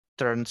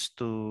turns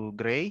to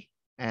gray,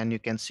 and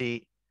you can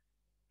see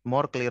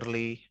more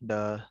clearly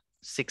the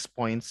 6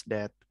 points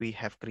that we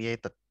have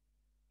created.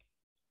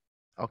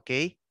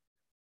 Okay,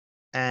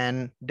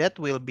 and that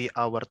will be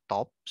our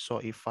top. So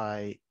if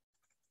I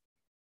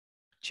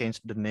change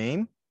the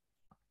name,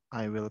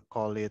 I will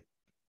call it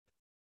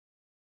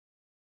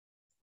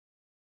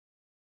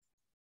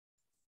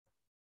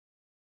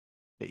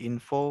the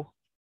info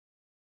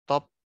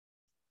top.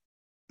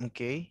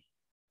 Okay,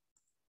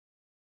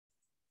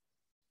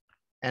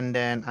 and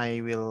then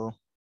I will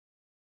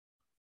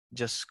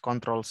just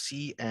Control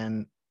C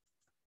and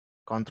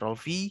Control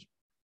V.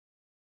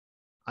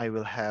 I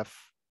will have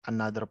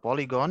another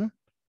polygon.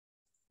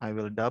 I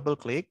will double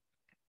click,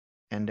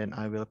 and then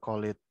I will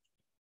call it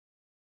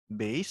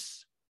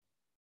base.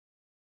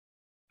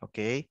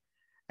 Okay,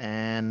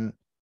 and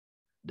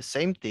the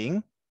same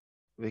thing,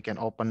 we can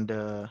open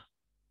the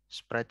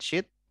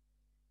spreadsheet,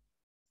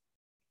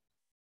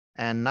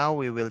 and now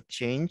we will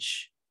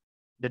change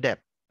the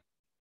depth.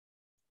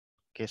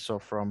 Okay, so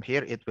from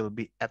here it will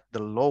be at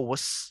the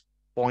lowest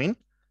point.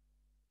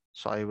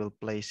 So I will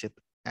place it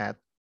at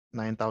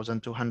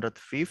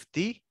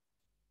 9,250.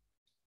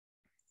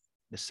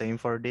 The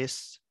same for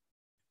this.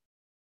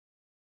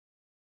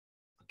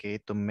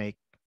 Okay, to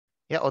make,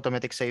 yeah,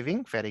 automatic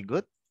saving, very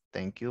good.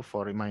 Thank you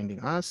for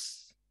reminding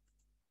us.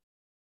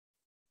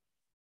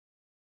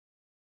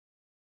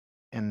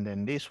 And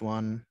then this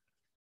one.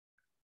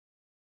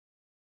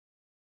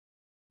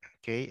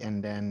 Okay,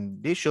 and then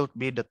this should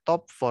be the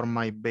top for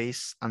my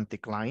base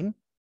anticline.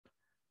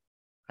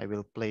 I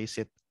will place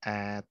it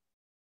at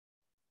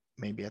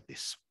maybe at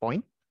this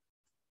point.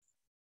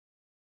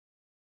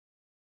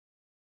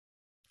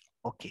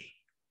 Okay,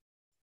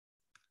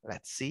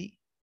 let's see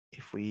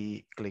if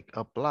we click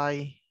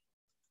apply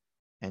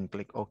and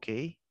click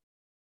OK.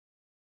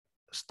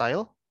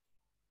 Style,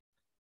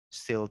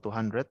 still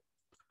 200,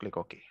 click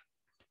OK.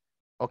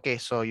 Okay,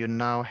 so you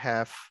now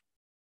have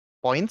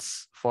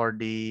points for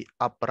the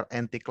upper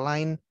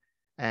anticline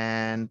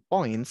and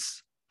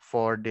points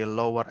for the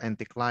lower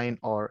anticline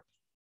or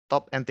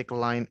top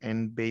anticline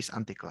and base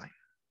anticline.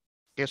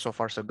 Okay, so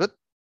far so good.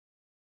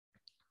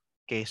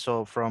 Okay,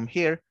 so from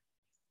here,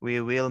 we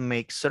will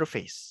make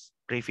surface.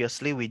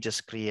 Previously, we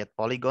just create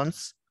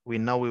polygons.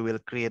 Now we will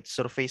create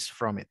surface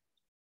from it.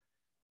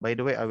 By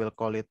the way, I will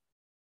call it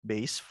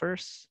base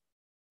first,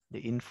 the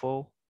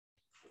info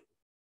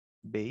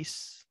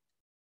base,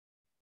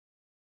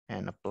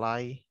 and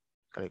apply,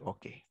 click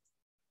OK.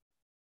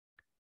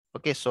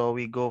 Okay, so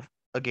we go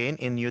again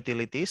in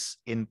utilities,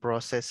 in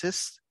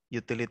processes,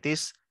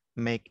 utilities,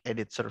 make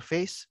edit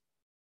surface,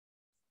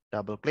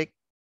 double click.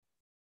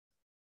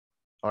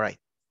 All right.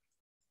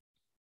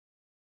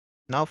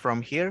 Now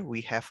from here,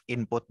 we have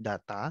input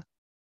data.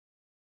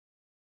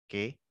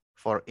 Okay,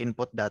 for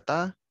input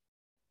data,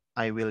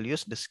 I will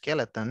use the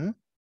skeleton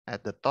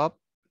at the top,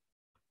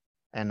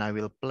 and I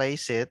will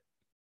place it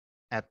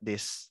at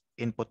this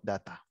input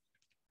data.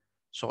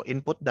 So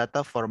input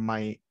data for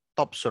my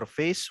top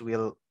surface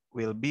will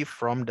be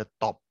from the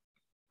top.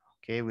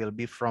 Okay, will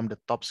be from the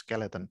top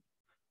skeleton.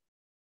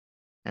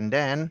 And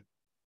then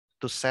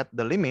to set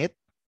the limit,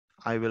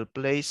 I will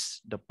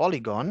place the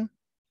polygon.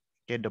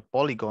 Okay, the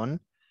polygon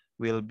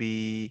will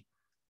be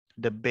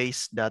the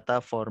base data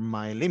for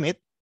my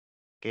limit.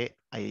 Okay,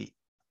 I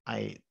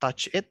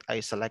touch it,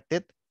 I select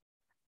it,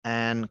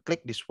 and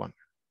click this one,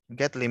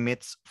 get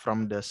limits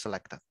from the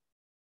selected.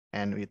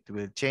 And it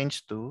will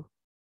change to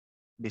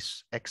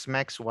this X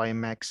max, Y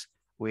max,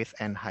 width,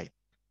 and height.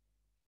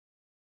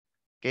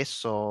 Okay,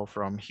 so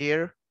from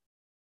here,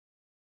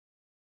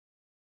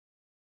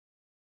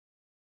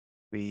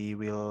 I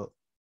will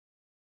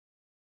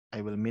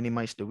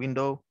minimize the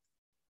window.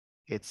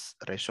 It's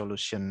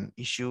resolution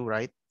issue,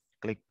 right?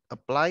 Click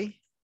apply.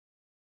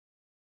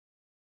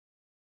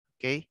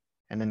 Okay,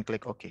 and then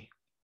click OK.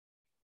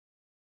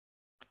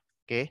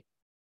 Okay,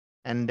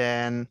 and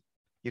then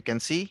you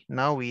can see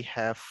now we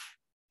have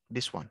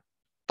this one,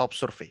 top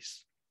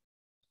surface.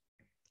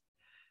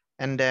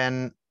 And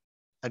then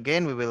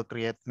again, we will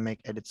create make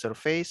edit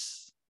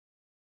surface,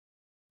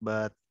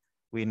 but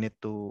we need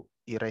to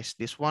erase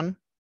this one.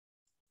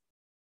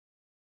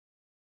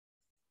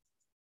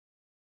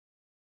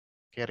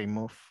 Okay,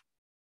 remove.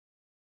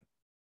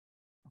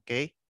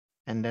 Okay,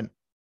 and then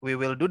we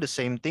will do the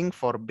same thing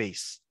for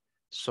base.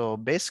 So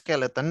base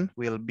skeleton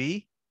will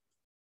be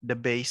the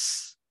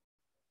base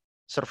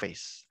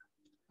surface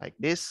like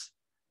this,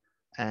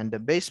 and the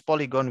base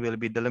polygon will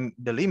be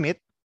the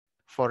limit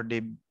for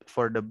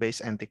the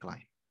base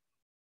anticline.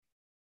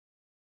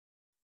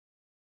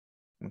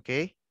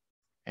 Okay,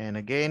 and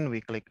again we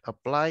click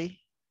apply,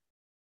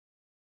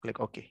 click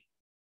OK.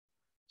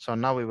 So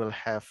now we will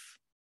have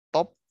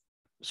top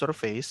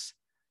surface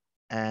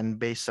and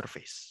base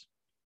surface.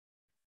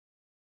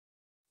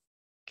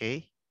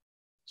 Okay,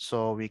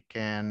 so we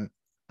can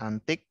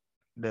untick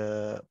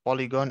the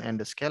polygon and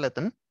the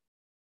skeleton.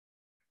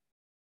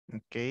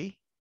 Okay,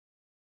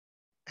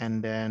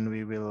 and then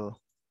we will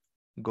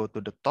go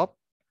to the top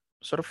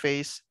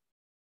surface,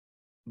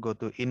 go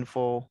to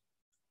info,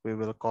 we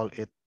will call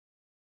it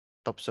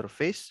top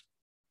surface.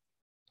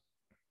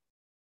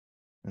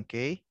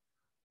 Okay,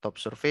 top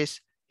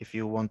surface. If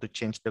you want to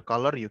change the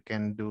color, you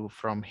can do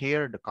from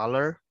here, the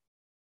color.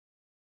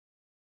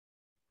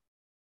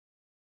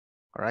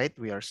 All right,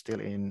 we are still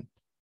in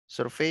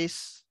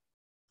surface.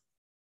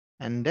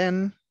 And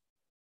then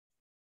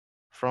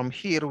from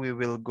here, we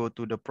will go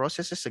to the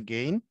processes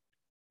again.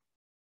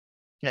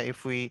 Yeah,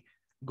 if we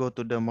go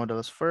to the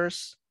models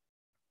first,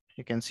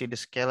 you can see the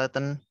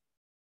skeleton.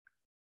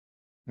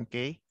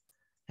 Okay,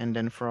 and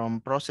then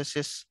from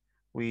processes,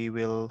 we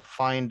will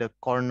find the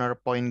corner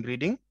point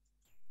grading.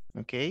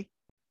 Okay,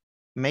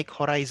 make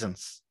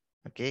horizons.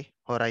 Okay,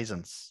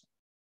 horizons.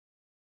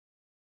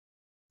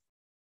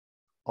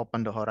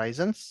 Open the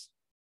horizons.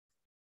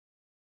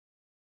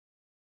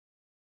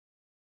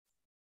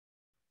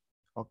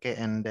 Okay,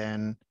 and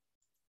then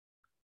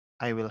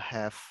I will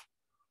have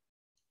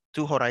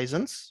two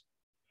horizons,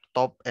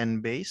 top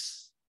and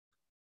base.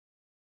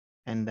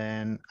 And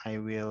then I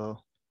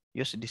will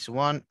use this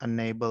one,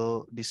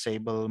 enable,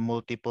 disable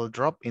multiple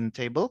drop in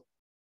table.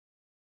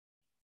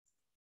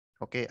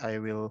 Okay, I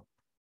will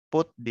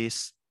put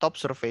this top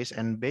surface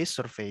and base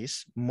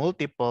surface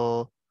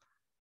multiple,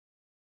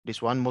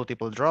 this one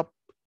multiple drop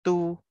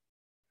to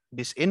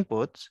these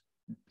inputs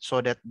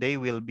so that they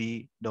will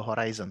be the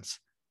horizons,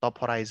 top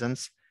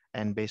horizons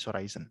and base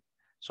horizon.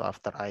 So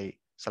after I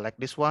select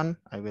this one,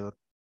 I will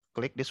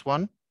click this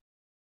one.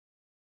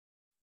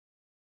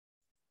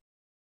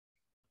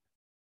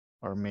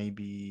 Or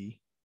maybe,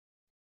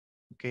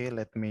 okay,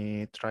 let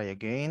me try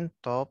again,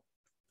 top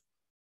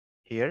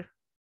here.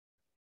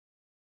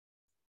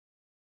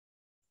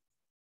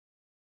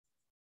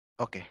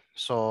 Okay,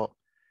 so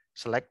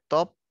select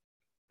top,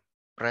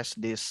 press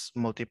this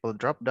multiple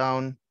drop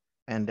down,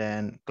 and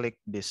then click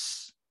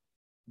this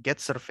get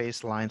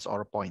surface lines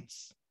or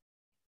points.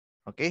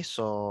 Okay,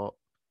 so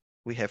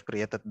we have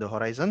created the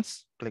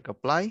horizons. Click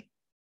apply.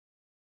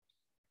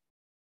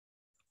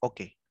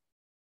 Okay.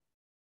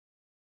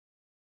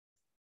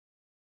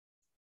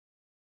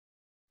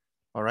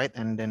 All right,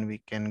 and then we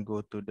can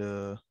go to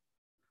the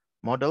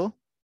model,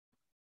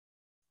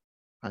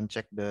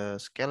 uncheck the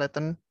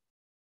skeleton.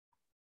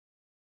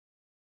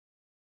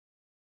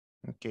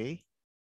 Okay.